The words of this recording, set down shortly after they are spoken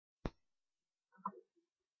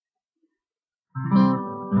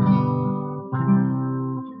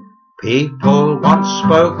People once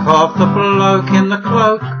spoke of the bloke in the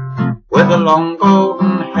cloak with the long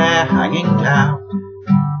golden hair hanging down.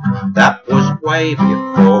 That was way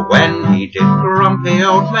before when he did Grumpy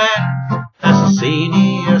Old Man as a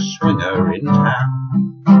senior swinger in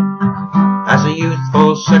town. As a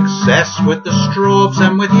youthful success with the Strawbs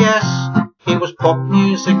and with Yes, he was pop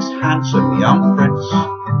music's handsome young prince.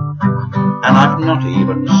 And I've not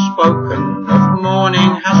even spoken of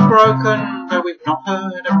Morning Has Broken, though we've not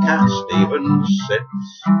heard of Cat Stevens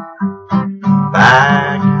since.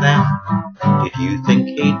 Back then, did you think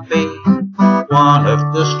he'd be one of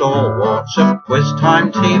the stalwarts of Quiz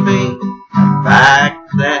Time TV? Back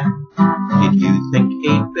then, did you think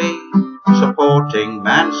he'd be supporting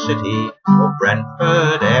Man City or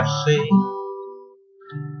Brentford FC?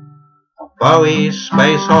 On Bowie's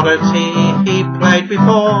Space Oddity he played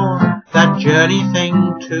before that journey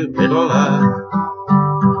thing to Middle-earth.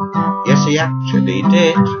 Yes, he actually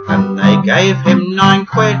did, and they gave him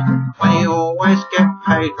 £9 when you always get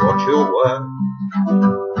paid what you're worth.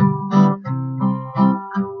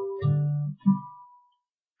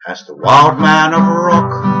 As the wild man of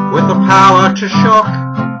rock with the power to shock,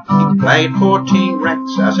 he played 14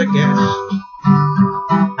 wrecks as a guest.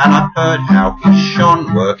 And I've heard how he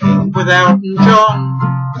shone working with Elton John,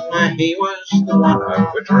 where he was the one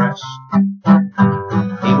overdressed.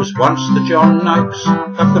 He was once the John Noakes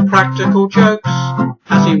of the practical jokes.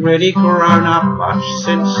 Has he really grown up much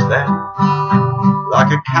since then?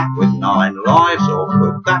 Like a cat with 9 lives, or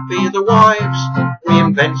could that be the wives?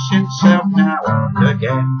 Reinvents himself now and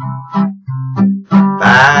again.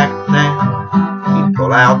 Back then, he'd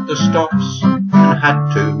pull out the stops and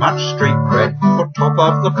had too much street cred for Top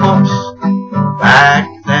of the Pops. Back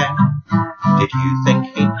then, did you think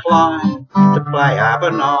he'd climb to play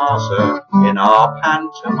Ebenezer in our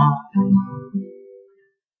pantomime?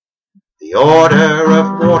 The Order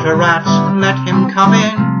of Water Rats let him come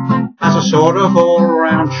in as a sort of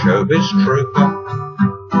all-round showbiz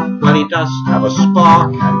trooper. Well, he does have a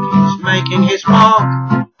spark, and he's making his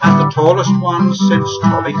mark as the tallest one since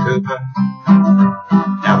Tommy Cooper.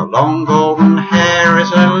 Now the long golden hair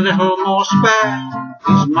is a little more spare,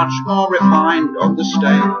 he's much more refined on the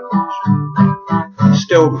stage. He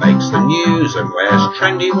still makes the news and wears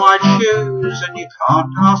trendy white shoes, and you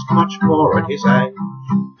can't ask much more at his age.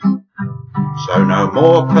 So no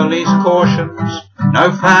more police cautions,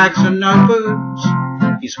 no fags and no booze.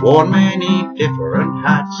 He's worn many different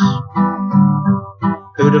hats.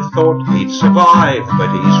 Who'd have thought he'd survive,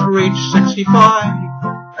 but he's reached 65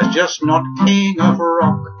 as just not king of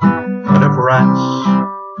rock, but of rats.